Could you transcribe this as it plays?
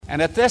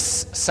And at this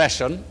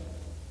session,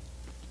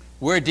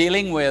 we're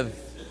dealing with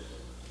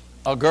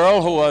a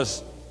girl who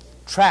was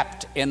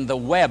trapped in the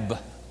web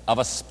of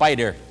a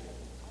spider,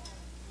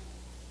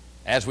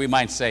 as we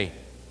might say.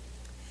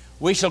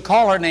 We shall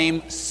call her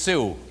name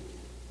Sue.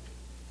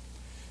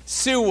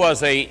 Sue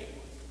was a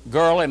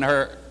girl in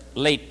her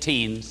late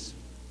teens.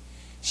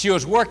 She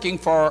was working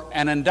for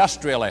an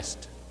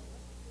industrialist,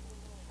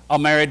 a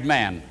married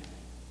man.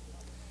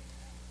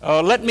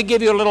 Let me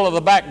give you a little of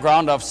the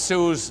background of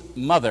Sue's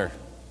mother.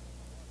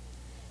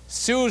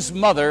 Sue's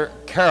mother,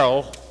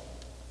 Carol,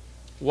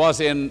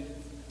 was in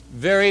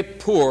very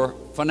poor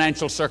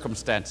financial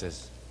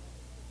circumstances.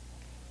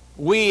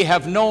 We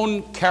have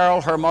known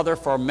Carol, her mother,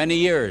 for many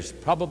years,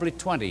 probably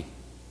 20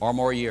 or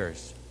more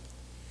years.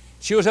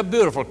 She was a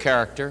beautiful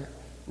character,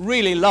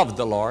 really loved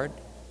the Lord,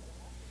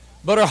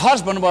 but her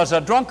husband was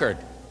a drunkard.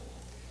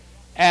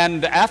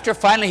 And after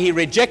finally he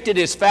rejected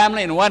his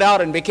family and went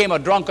out and became a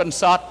drunken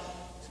sot,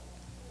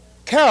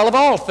 Carol, of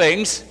all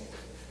things,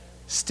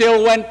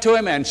 still went to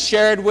him and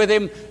shared with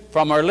him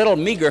from her little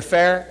meager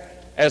fare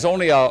as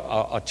only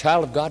a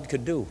child of God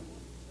could do.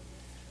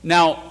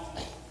 Now,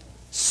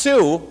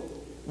 Sue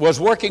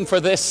was working for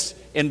this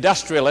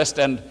industrialist,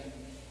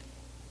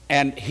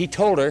 and he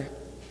told her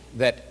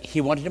that he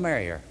wanted to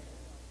marry her.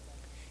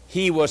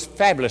 He was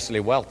fabulously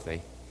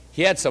wealthy.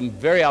 He had some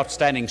very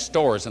outstanding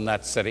stores in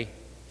that city,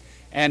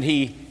 and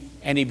he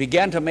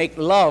began to make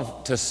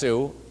love to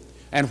Sue.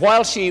 And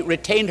while she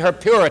retained her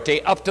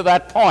purity up to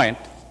that point,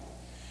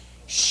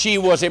 she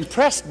was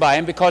impressed by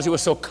him because he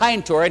was so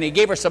kind to her and he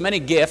gave her so many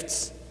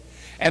gifts.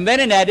 And then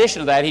in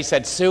addition to that, he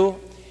said, Sue,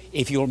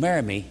 if you'll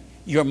marry me,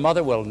 your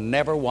mother will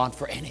never want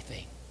for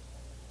anything.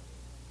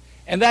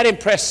 And that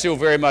impressed Sue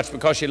very much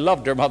because she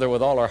loved her mother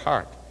with all her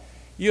heart.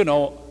 You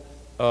know,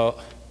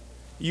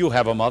 you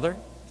have a mother.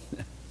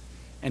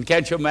 And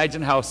can't you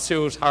imagine how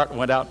Sue's heart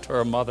went out to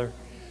her mother?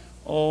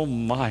 Oh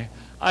my,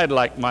 I'd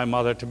like my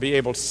mother to be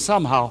able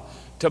somehow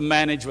to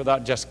manage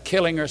without just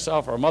killing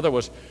herself. Her mother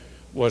was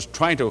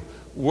trying to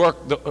work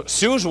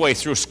Sue's way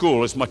through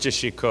school as much as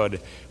she could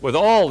with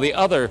all the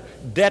other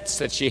debts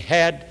that she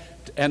had,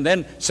 and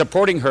then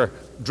supporting her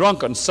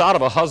drunken sot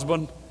of a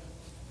husband.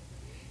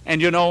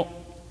 And you know,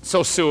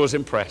 so Sue was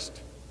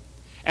impressed.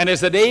 And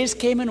as the days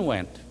came and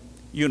went,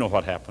 you know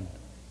what happened.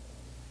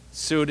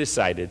 Sue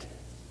decided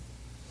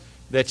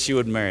that she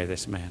would marry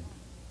this man.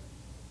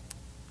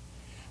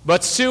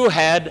 But Sue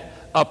had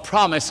a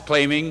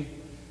promise-claiming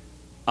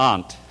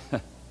aunt,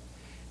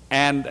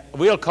 and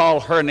we'll call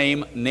her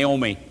name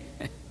Naomi.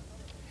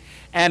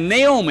 And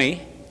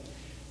Naomi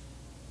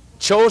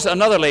chose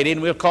another lady, and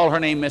we'll call her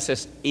name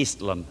Mrs.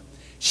 Eastland.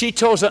 She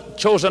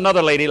chose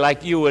another lady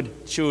like you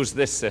would choose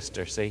this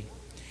sister, see?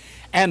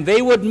 And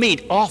they would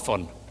meet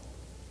often,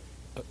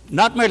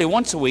 not merely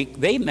once a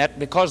week. They met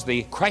because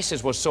the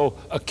crisis was so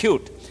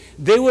acute.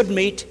 They would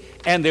meet,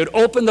 and they would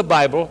open the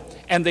Bible,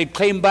 and they'd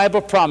claim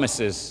Bible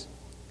promises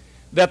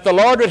that the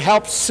Lord would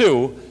help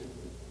Sue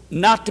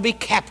not to be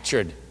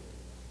captured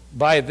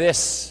by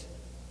this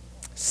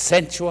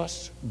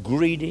sensuous,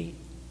 greedy,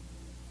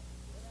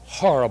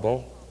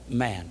 horrible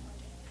man.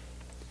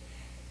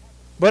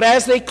 But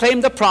as they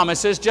claimed the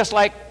promises, just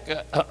like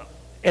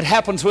it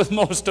happens with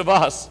most of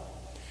us,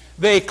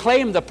 they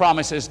claimed the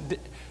promises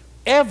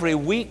every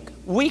week,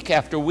 week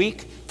after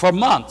week, for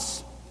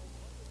months.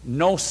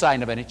 No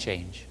sign of any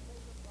change.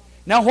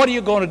 Now, what are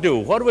you going to do?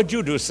 What would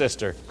you do,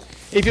 sister,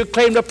 if you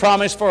claimed a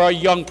promise for a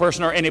young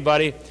person or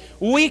anybody,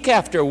 week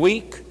after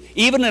week,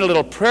 even in a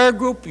little prayer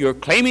group, you're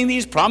claiming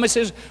these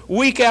promises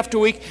week after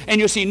week, and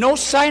you see no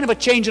sign of a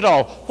change at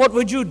all? What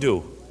would you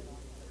do?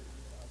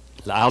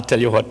 I'll tell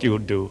you what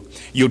you'd do.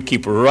 You'd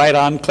keep right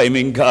on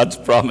claiming God's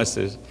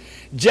promises.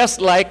 Just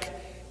like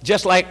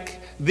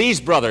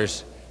these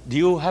brothers. Do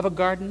you have a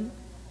garden?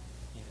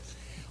 Yes.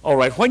 All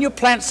right. When you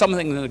plant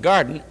something in the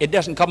garden, it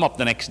doesn't come up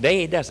the next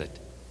day, does it?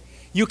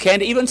 You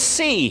can't even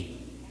see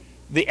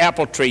the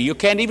apple tree. You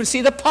can't even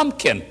see the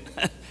pumpkin,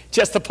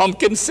 just the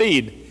pumpkin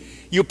seed.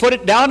 You put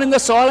it down in the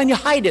soil and you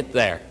hide it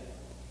there.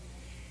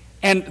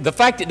 And the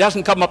fact it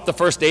doesn't come up the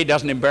first day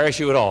doesn't embarrass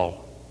you at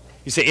all.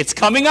 You say, it's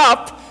coming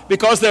up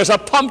because there's a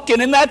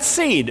pumpkin in that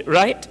seed,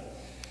 right?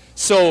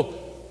 So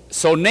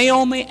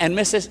Naomi and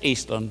Mrs.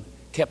 Eastland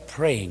kept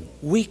praying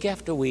week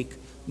after week,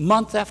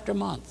 month after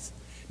month.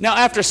 Now,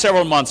 after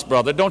several months,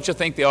 brother, don't you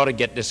think they ought to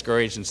get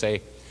discouraged and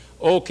say,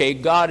 okay,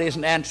 God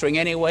isn't answering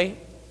anyway.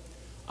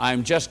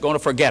 I'm just going to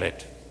forget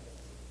it.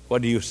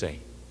 What do you say?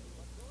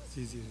 It's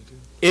easy to do.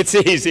 It's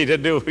easy to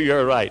do,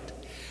 you're right.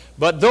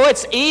 But though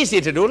it's easy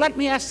to do, let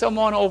me ask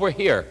someone over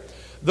here.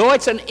 Though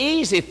it's an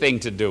easy thing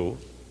to do,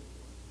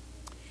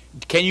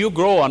 can you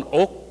grow an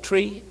oak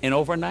tree in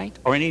overnight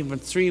or in even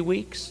 3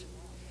 weeks?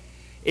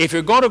 If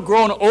you're going to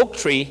grow an oak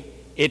tree,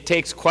 it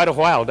takes quite a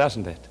while,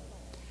 doesn't it?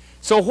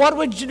 So what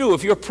would you do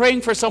if you're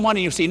praying for someone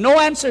and you see no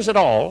answers at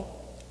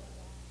all?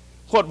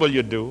 What will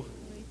you do?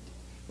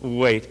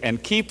 Wait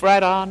and keep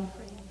right on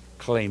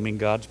claiming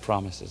God's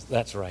promises.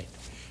 That's right.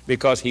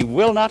 Because He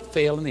will not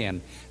fail in the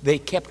end. They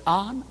kept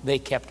on, they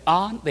kept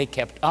on, they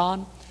kept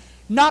on.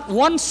 Not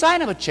one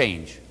sign of a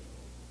change.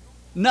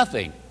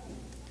 Nothing.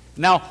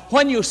 Now,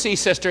 when you see,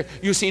 sister,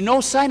 you see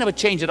no sign of a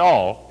change at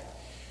all,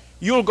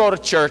 you'll go to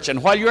church,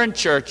 and while you're in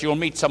church, you'll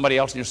meet somebody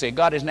else, and you'll say,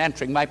 God isn't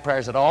answering my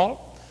prayers at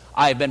all.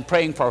 I've been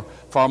praying for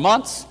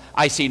months.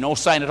 I see no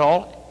sign at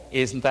all.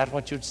 Isn't that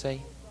what you'd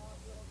say?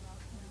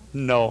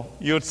 No.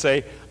 You'd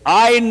say,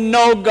 I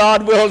know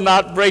God will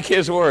not break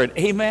his word.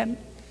 Amen?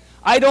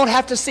 I don't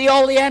have to see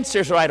all the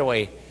answers right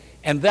away.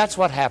 And that's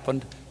what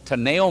happened to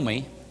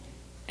Naomi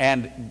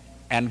and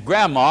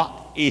Grandma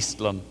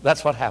Eastland.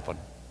 That's what happened.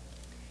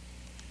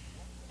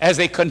 As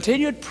they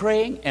continued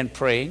praying and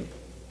praying,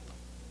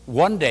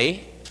 one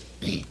day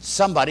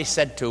somebody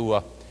said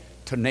to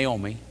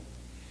Naomi,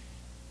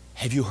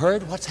 have you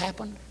heard what's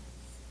happened?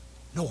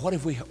 No,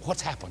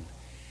 what's happened?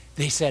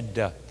 They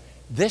said,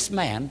 this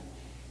man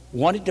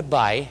wanted to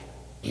buy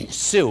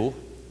Sue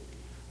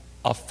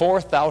a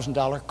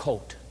 $4,000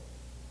 coat.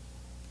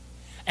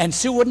 And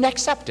Sue wouldn't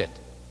accept it.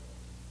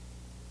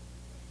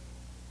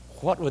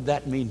 What would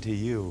that mean to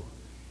you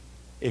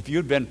if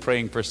you'd been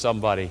praying for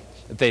somebody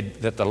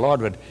that the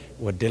Lord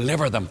would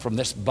deliver them from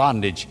this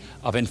bondage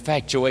of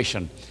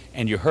infatuation,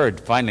 and you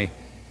heard finally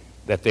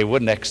that they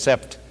wouldn't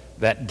accept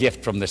that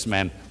gift from this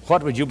man?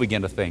 What would you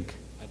begin to think?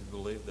 I'd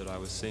believe that I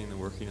was seeing the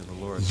working of the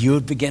Lord.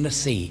 You'd begin to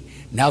see.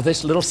 Now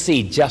this little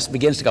seed just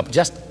begins to come,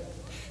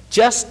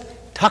 just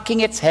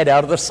tucking its head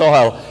out of the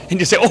soil. And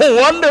you say,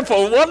 oh,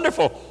 wonderful,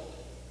 wonderful.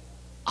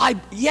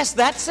 Yes,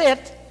 that's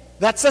it.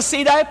 That's the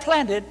seed I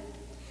planted.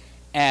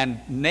 And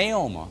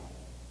Naomi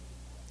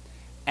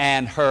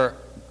and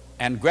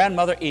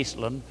Grandmother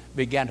Eastland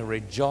began to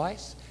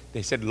rejoice.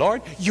 They said,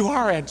 Lord, you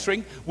are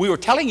answering. We were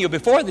telling you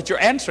before that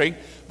you're answering,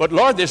 but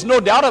Lord, there's no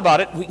doubt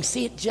about it. We can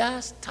see it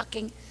just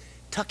tucking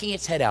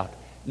its head out.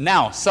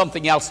 Now,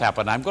 something else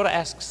happened. I'm going to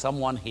ask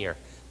someone here.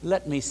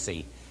 Let me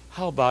see.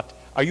 How about,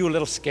 are you a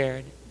little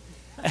scared?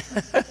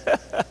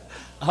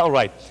 All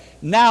right.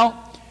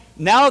 Now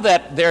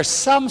that there's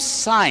some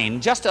sign,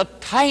 just a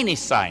tiny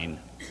sign,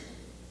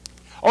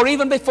 or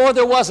even before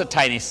there was a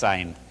tiny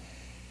sign,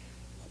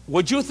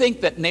 would you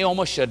think that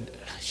Naomi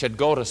should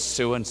go to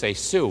Sue and say,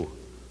 Sue,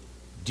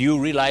 do you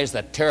realize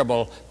that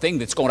terrible thing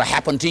that's going to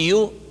happen to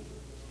you?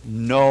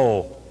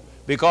 No.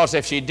 Because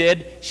if she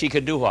did, she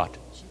could do what?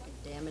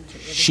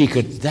 She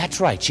could damage it.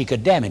 That's right. She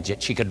could damage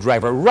it. She could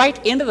drive her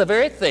right into the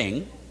very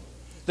thing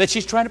that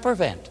she's trying to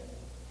prevent.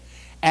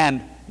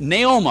 And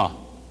Naomi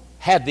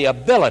had the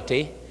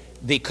ability,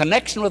 the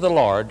connection with the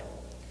Lord,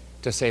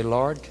 to say,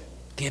 Lord,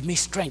 give me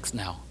strength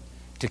now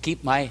to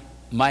keep my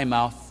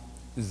mouth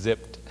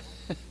zipped,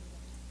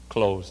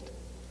 closed.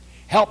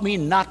 Help me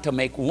not to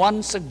make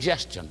one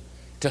suggestion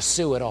to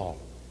Sue at all.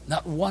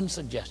 Not one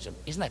suggestion.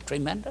 Isn't that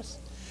tremendous?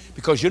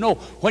 Because you know,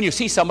 when you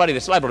see somebody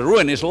that's liable to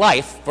ruin his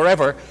life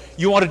forever,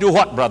 you want to do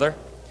what, brother?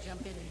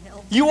 Jump in and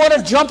help. You want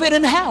to jump in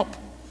and help.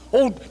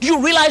 Oh, do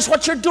you realize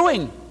what you're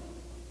doing?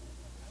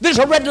 There's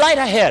a red light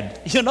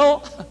ahead, you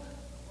know.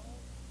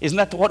 Isn't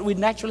that what we'd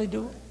naturally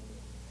do?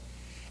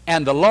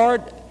 And the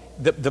Lord,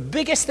 the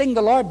biggest thing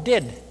the Lord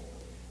did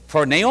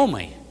for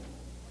Naomi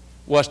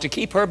was to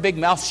keep her big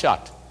mouth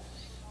shut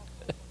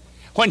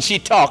when she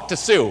talked to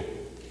Sue,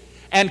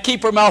 and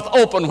keep her mouth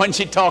open when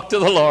she talked to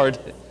the Lord.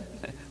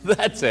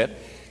 That's it.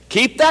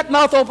 Keep that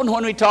mouth open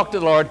when we talk to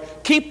the Lord.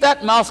 Keep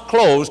that mouth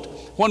closed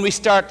when we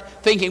start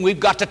thinking we've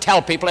got to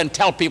tell people and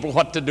tell people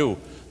what to do.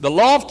 The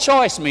law of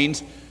choice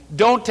means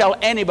don't tell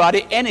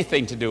anybody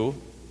anything to do,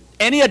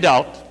 any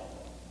adult,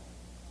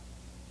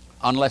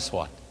 unless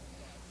what?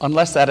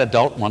 Unless that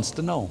adult wants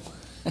to know.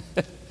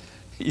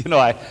 You know,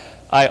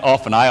 I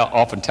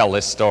often tell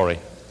this story.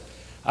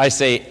 I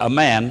say a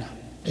man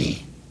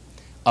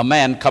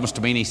comes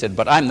to me and he said,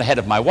 but I'm the head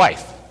of my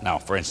wife. Now,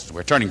 for instance,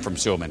 we're turning from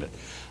Sue a minute.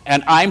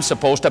 And I'm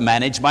supposed to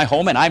manage my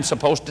home, and I'm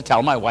supposed to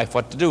tell my wife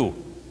what to do.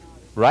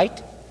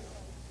 Right?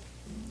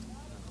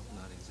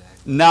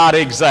 Not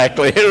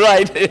exactly,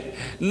 right?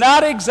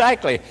 Not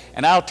exactly.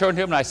 And I'll turn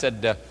to him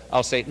and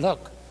I'll say,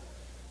 look,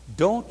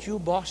 don't you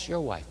boss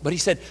your wife. But he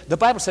said, the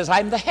Bible says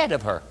I'm the head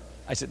of her.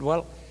 I said,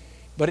 well,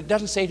 but it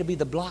doesn't say to be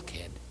the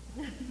blockhead.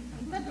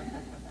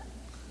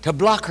 To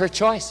block her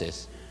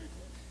choices.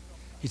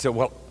 He said,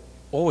 well,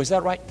 oh, is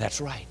that right? That's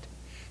right.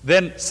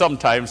 Then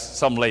sometimes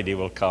some lady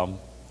will come,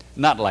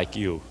 not like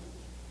you,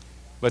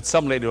 but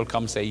some lady will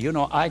come and say, you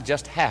know, I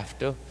just have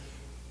to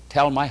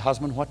tell my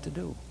husband what to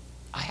do.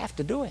 I have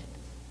to do it.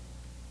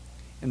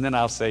 And then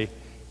I'll say,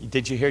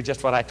 did you hear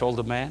just what I told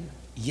the man?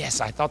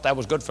 Yes, I thought that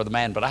was good for the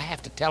man, but I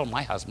have to tell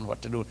my husband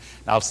what to do.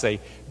 And I'll say,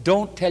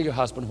 don't tell your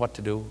husband what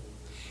to do,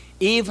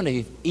 even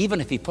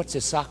if he puts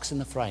his socks in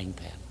the frying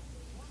pan.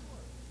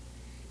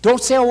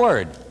 Don't say a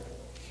word.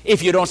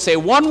 If you don't say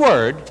one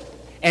word,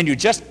 and you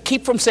just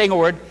keep from saying a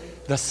word,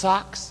 the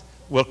socks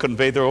will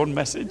convey their own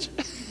message.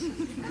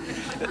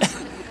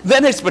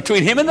 Then it's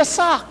between him and the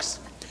socks.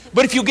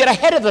 But if you get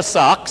ahead of the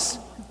socks,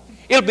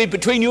 it'll be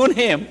between you and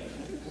him.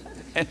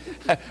 And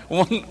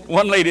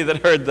one lady that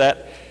heard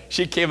that,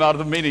 she came out of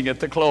the meeting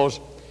at the close,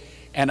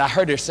 and I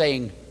heard her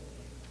saying,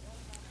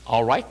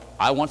 all right,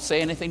 I won't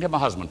say anything to my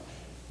husband,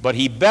 but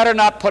he better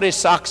not put his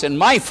socks in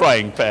my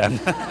frying pan.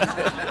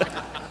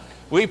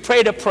 we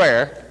prayed a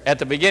prayer at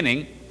the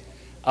beginning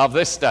of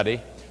this study.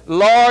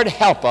 Lord,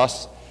 help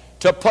us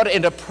to put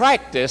into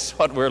practice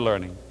what we're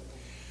learning.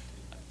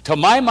 To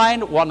my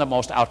mind, one of the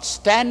most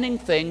outstanding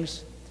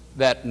things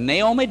that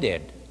Naomi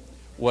did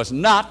was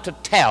not to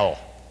tell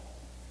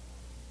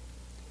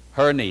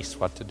her niece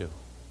what to do.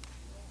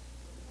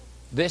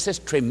 This is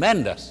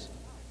tremendous.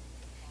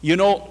 You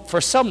know,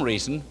 for some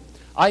reason,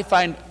 I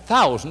find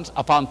thousands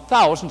upon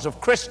thousands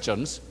of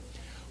Christians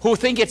who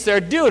think it's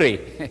their duty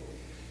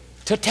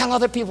to tell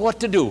other people what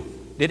to do.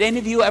 Did any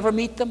of you ever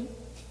meet them?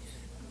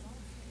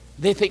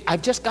 They think,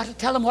 I've just got to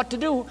tell them what to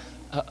do.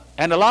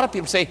 And a lot of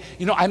people say,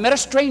 you know, I met a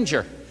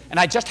stranger and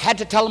I just had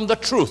to tell them the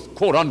truth,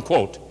 quote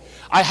unquote.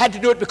 I had to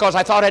do it because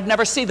I thought I'd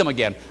never see them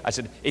again. I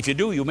said, if you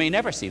do, you may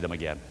never see them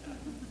again.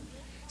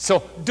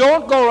 So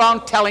don't go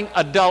around telling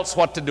adults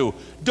what to do.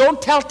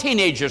 Don't tell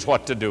teenagers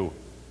what to do.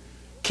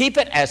 Keep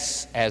it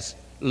as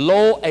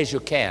low as you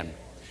can.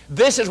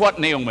 This is what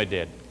Naomi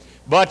did.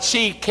 But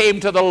she came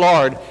to the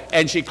Lord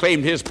and she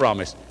claimed his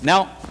promise.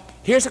 Now,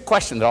 here's a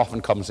question that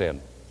often comes in.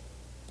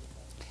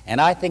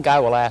 And I think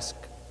I'll ask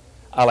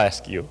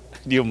you.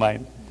 Do you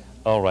mind?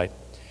 All right.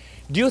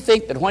 Do you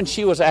think that when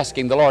she was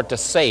asking the Lord to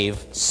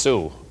save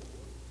Sue,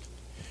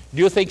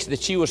 do you think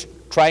that she was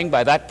trying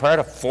by that prayer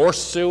to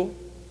force Sue?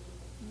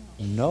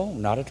 No,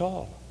 not at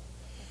all.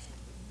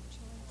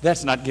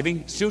 That's not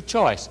giving Sue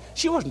choice.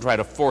 She wasn't trying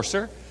to force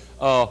her.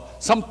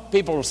 Some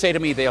people will say to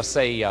me, they'll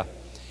say,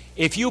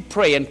 if you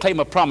pray and claim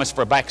a promise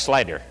for a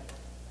backslider,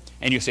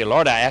 and you say,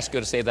 Lord, I ask you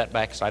to save that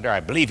backslider. I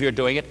believe you're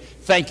doing it.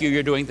 Thank you,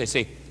 you're doing it. They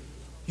say,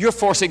 you're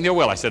forcing their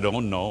will. I said, oh,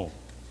 no.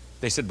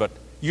 They said, but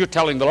you're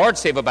telling the Lord,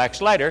 save a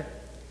backslider.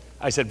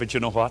 I said, but you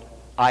know what?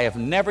 I have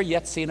never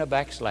yet seen a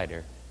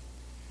backslider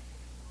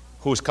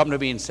who's come to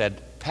me and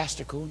said,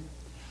 Pastor Coon,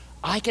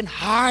 I can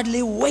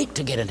hardly wait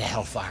to get into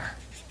hellfire.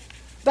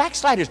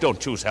 Backsliders don't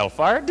choose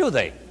hellfire, do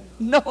they?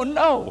 No,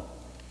 no.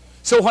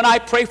 So when I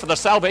pray for the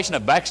salvation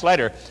of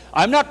backslider,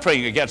 I'm not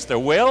praying against their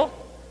will.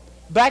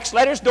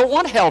 Backsliders don't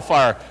want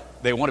hellfire.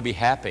 They want to be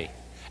happy.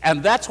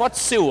 And that's what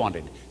Sue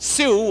wanted.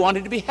 Sue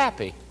wanted to be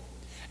happy.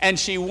 And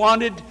she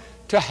wanted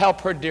to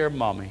help her dear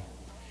mommy.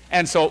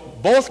 And so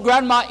both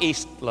Grandma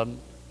Eastland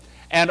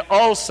and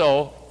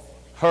also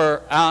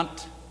her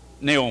Aunt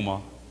Naomi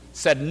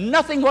said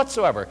nothing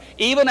whatsoever,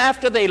 even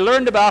after they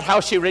learned about how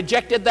she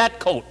rejected that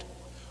coat.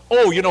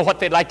 Oh, you know what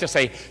they'd like to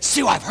say?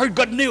 Sue, I've heard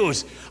good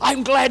news.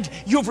 I'm glad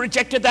you've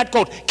rejected that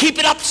coat. Keep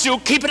it up, Sue,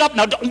 keep it up.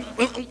 Now,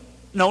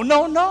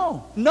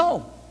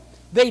 no.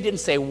 They didn't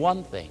say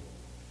one thing.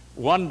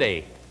 One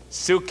day,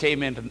 Sue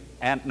came into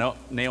Aunt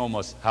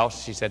Naomi's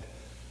house. She said,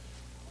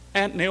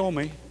 Aunt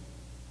Naomi,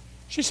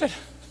 she said,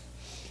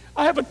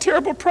 I have a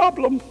terrible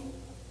problem.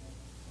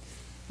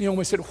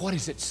 Naomi said, what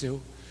is it,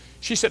 Sue?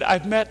 She said,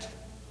 I've met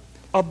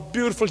a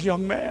beautiful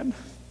young man,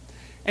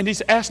 and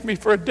he's asked me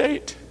for a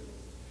date.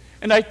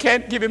 And I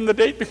can't give him the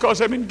date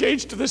because I'm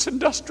engaged to this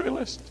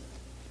industrialist.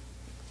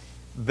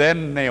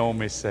 Then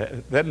Naomi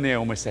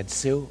said,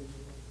 Sue,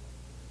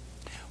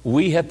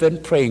 we have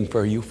been praying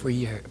for you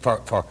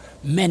for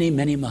many,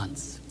 many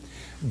months.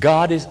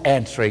 God is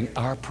answering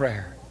our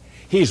prayer.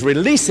 He's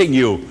releasing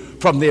you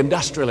from the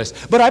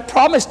industrialist. But I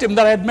promised him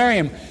that I'd marry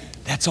him.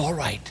 That's all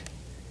right.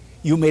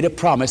 You made a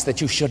promise that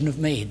you shouldn't have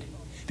made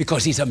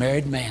because he's a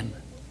married man.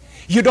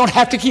 You don't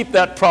have to keep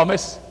that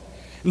promise.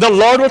 The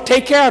Lord will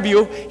take care of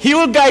you. He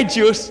will guide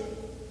you.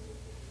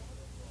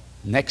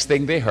 Next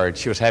thing they heard,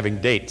 she was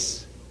having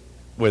dates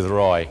with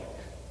Roy.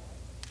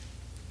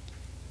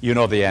 You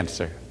know the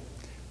answer.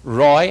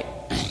 Roy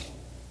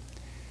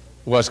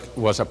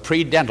was a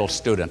pre-dental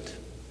student.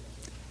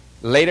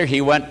 Later he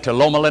went to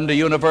Loma Linda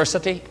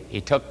University.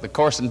 He took the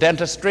course in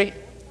dentistry.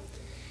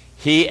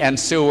 He and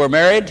Sue were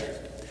married.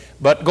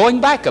 But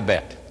going back a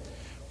bit,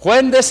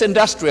 when this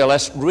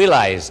industrialist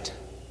realized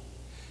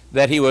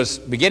that he was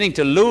beginning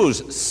to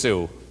lose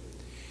Sue,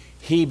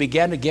 he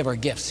began to give her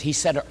gifts. He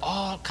sent her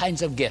all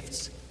kinds of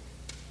gifts.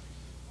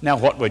 Now,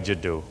 what would you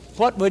do?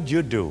 What would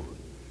you do?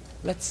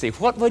 Let's see.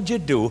 What would you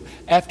do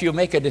after you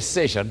make a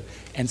decision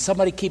and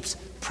somebody keeps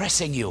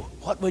pressing you?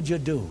 What would you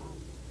do?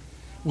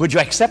 Would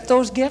you accept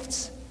those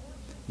gifts?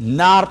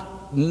 Not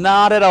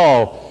at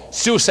all.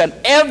 Sue sent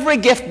every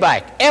gift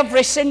back,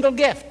 every single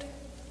gift.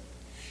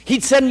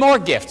 He'd send more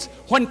gifts.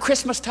 When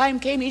Christmas time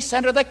came, he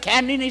sent her the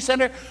candy, and he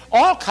sent her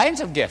all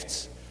kinds of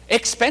gifts.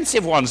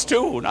 Expensive ones,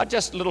 too, not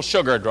just little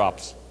sugar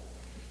drops.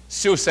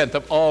 Sue sent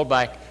them all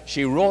back.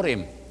 She wrote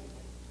him.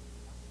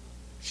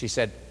 She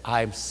said,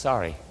 I'm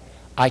sorry.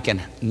 I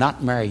can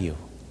not marry you.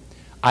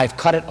 I've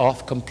cut it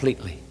off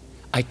completely.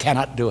 I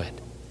cannot do it.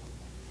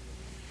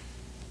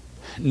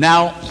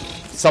 Now,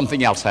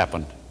 something else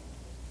happened.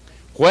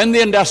 When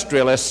the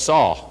industrialist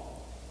saw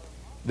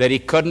that he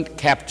couldn't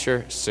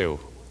capture Sue,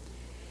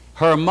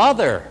 her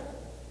mother,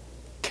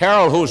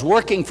 Carol, who's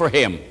working for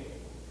him,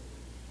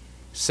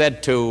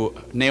 said to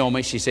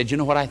Naomi, she said, you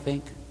know what I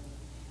think?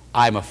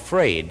 I'm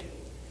afraid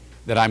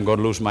that I'm going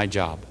to lose my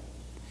job.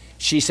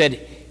 She said,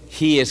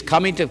 he is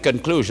coming to the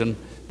conclusion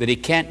that he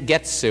can't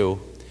get Sue,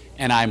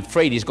 and I'm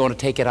afraid he's going to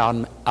take it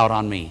out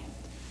on me.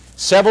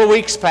 Several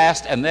weeks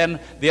passed, and then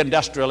the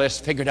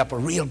industrialist figured up a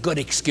real good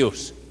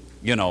excuse,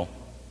 you know.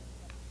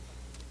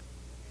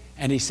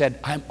 And he said,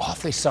 I'm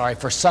awfully sorry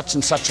for such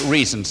and such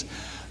reasons.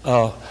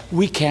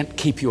 We can't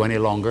keep you any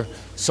longer.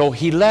 So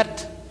he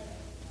let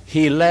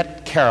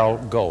Carol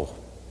go.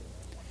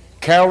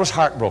 Carol was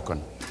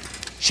heartbroken.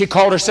 She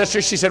called her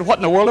sister. She said, what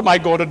in the world am I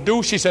going to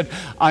do? She said,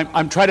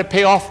 I'm trying to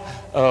pay off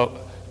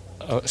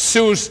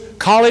Sue's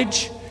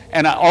college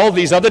and all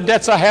these other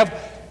debts I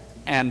have.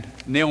 And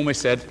Naomi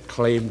said,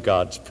 claim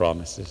God's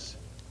promises.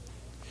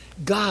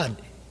 God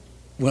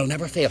will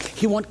never fail.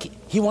 He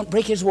won't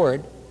break his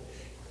word.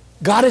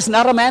 God is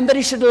not a man that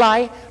he should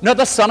lie, nor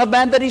the son of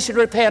man that he should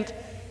repent.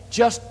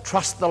 Just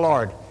trust the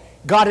Lord.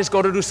 God is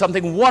going to do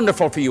something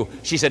wonderful for you.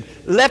 She said,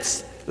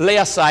 let's lay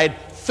aside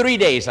 3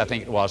 days, I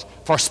think it was,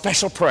 for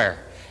special prayer.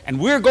 And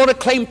we're going to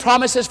claim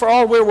promises for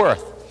all we're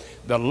worth.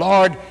 The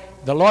Lord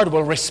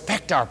will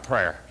respect our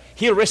prayer.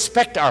 He'll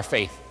respect our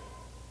faith.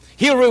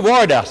 He'll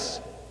reward us.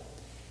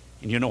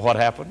 And you know what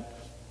happened?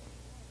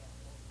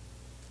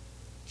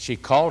 She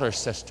called her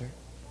sister.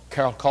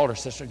 Carol called her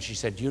sister, and she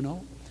said, you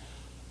know,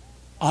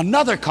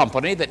 another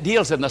company that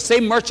deals in the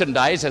same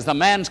merchandise as the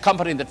man's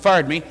company that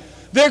fired me,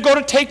 they're going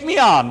to take me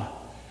on.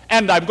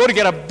 And I'm going to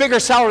get a bigger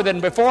salary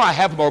than before. I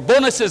have more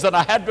bonuses than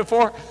I had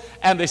before.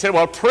 And they said,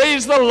 well,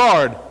 praise the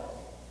Lord.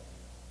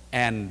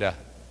 And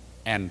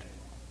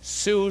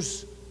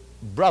Sue's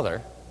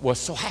brother was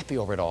so happy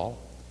over it all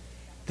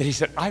that he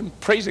said, I'm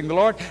praising the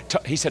Lord.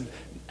 He said,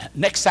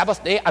 next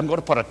Sabbath day, I'm going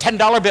to put a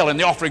 $10 bill in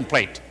the offering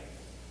plate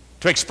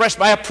to express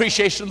my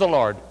appreciation of the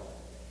Lord.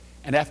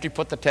 And after he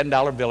put the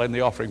 $10 bill in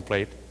the offering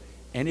plate,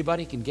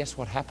 anybody can guess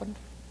what happened?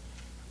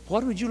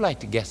 What would you like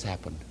to guess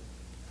happened?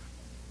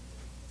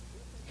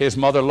 His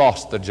mother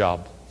lost the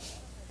job.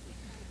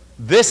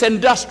 This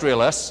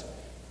industrialist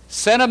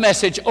sent a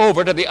message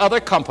over to the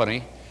other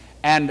company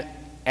and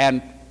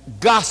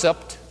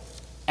gossiped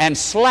and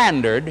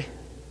slandered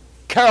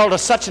Carol to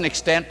such an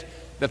extent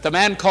that the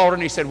man called her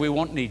and he said, we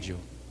won't need you.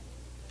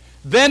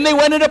 Then they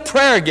went into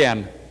prayer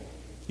again.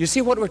 You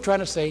see what we're trying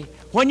to say?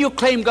 When you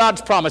claim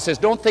God's promises,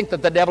 don't think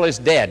that the devil is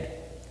dead.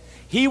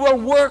 He will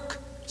work,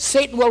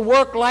 Satan will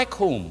work like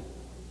whom?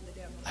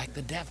 Like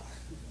the devil.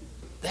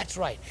 That's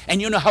right. And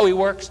you know how he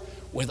works?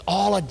 With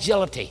all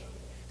agility,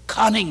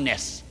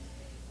 cunningness,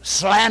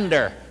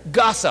 slander,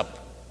 gossip,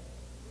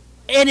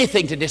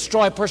 anything to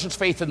destroy a person's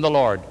faith in the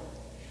Lord.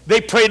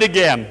 They prayed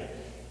again,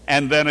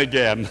 and then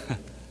again.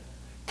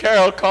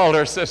 Carol called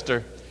her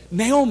sister,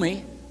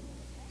 Naomi.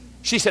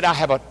 She said, I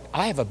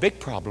have a big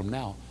problem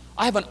now.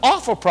 I have an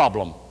awful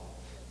problem.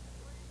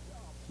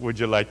 Would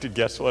you like to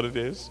guess what it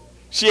is?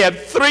 She had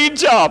 3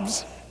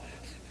 jobs.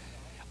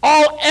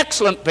 All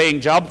excellent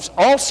paying jobs,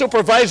 all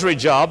supervisory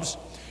jobs.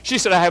 She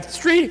said, I have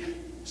 3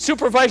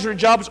 supervisory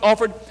jobs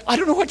offered. I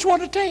don't know which one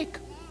to take.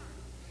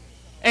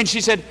 And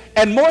she said,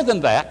 and more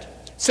than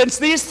that, since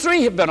these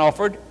 3 have been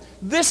offered,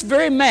 this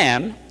very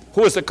man,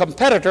 who is a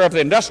competitor of the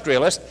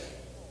industrialist,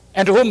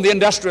 and to whom the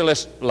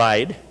industrialist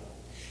lied,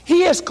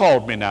 he has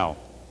called me now.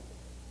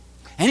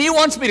 And he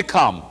wants me to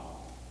come.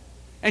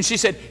 And she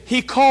said,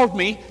 he called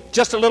me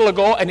just a little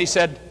ago, and he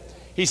said,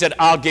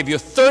 I'll give you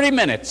 30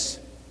 minutes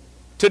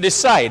to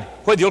decide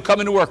whether you'll come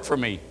and work for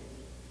me.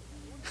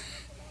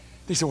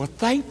 They said, well,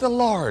 thank the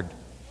Lord.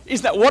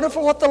 Isn't that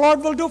wonderful what the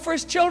Lord will do for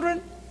his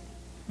children?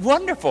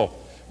 Wonderful.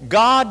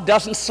 God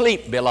doesn't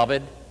sleep,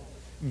 beloved.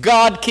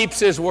 God keeps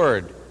his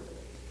word.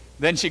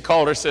 Then she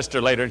called her sister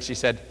later and she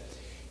said,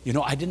 you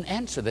know, I didn't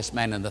answer this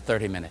man in the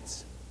 30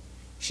 minutes.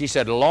 She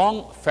said,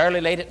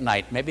 fairly late at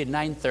night, maybe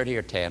 9:30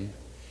 or 10,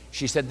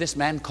 she said, this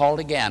man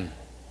called again.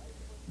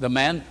 The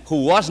man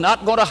who was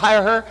not going to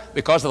hire her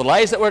because of the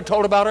lies that were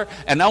told about her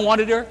and now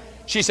wanted her.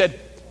 She said,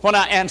 when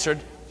I answered,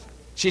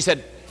 she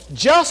said,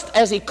 just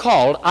as he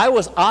called, I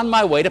was on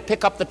my way to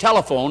pick up the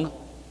telephone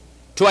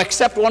to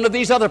accept one of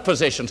these other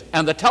positions.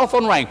 And the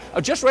telephone rang. I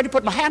was just ready to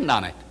put my hand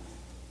on it.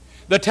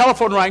 The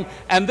telephone rang,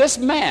 and this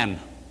man,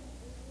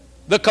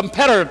 the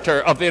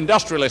competitor of the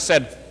industrialist,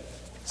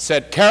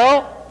 said,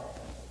 Carol,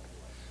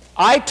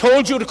 I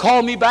told you to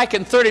call me back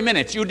in 30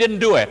 minutes. You didn't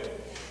do it.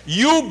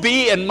 You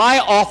be in my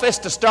office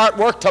to start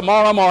work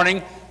tomorrow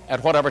morning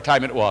at whatever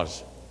time it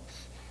was.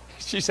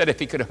 She said, if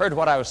he could have heard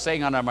what I was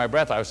saying under my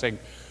breath, I was saying,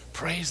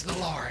 praise the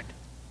Lord.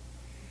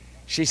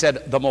 She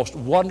said, the most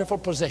wonderful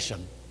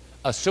position,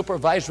 a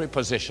supervisory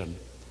position.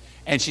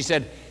 And she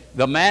said,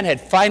 the man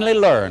had finally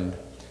learned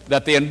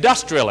that the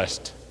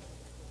industrialist,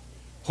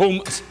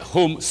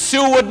 whom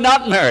Sue would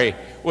not marry,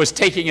 was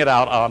taking it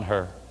out on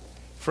her.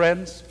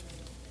 Friends,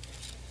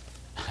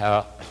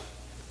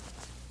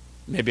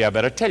 maybe I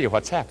better tell you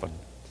what's happened.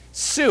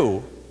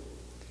 Sue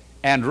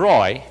and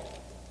Roy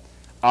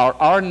are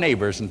our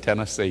neighbors in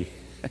Tennessee.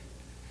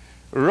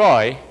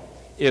 Roy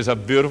is a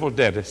beautiful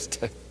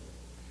dentist.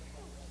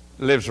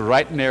 Lives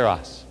right near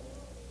us.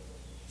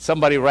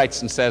 Somebody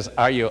writes and says,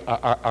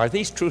 are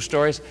these true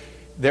stories?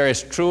 They're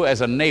as true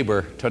as a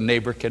neighbor to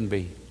neighbor can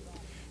be.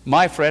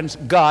 My friends,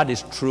 God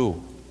is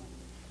true.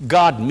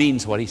 God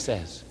means what he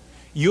says.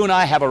 You and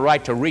I have a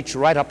right to reach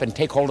right up and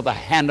take hold of the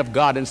hand of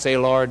God and say,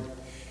 Lord,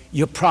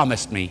 You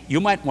promised me.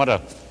 You might want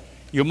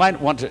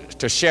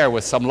to share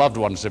with some loved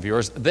ones of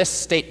yours this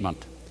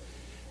statement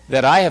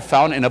that I have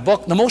found in a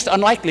book, the most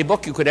unlikely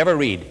book you could ever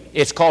read.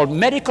 It's called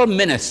Medical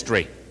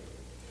Ministry.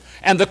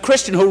 And the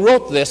Christian who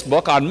wrote this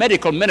book on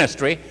medical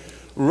ministry,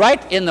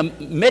 right in the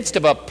midst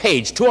of a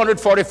page,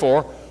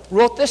 244,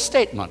 wrote this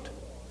statement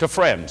to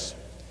friends.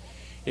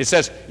 It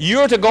says,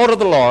 you're to go to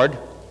the Lord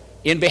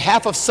in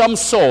behalf of some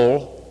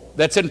soul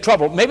that's in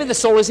trouble. Maybe the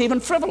soul is even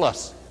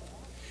frivolous.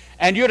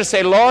 And you're to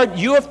say, Lord,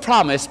 you have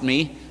promised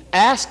me,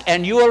 ask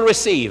and you will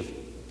receive.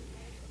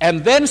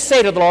 And then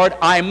say to the Lord,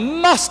 I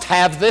must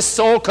have this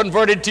soul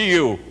converted to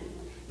you.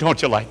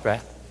 Don't you like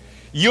that?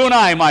 You and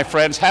I, my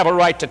friends, have a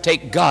right to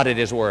take God at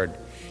his word.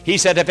 He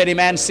said, if any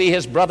man see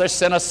his brother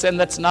sin a sin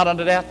that's not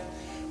unto death,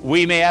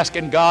 we may ask,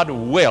 and God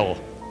will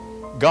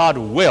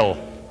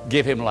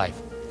give him life.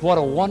 What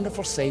a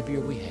wonderful Savior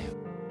we have.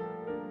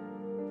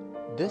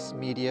 This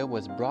media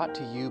was brought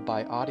to you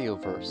by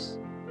Audioverse,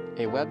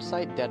 a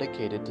website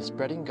dedicated to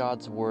spreading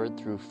God's word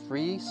through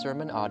free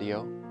sermon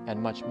audio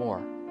and much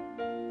more.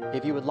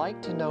 If you would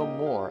like to know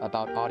more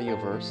about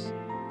Audioverse,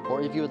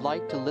 or if you would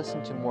like to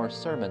listen to more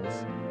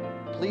sermons,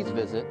 please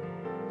visit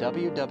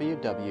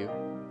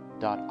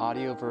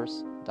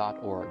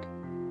www.audioverse.org.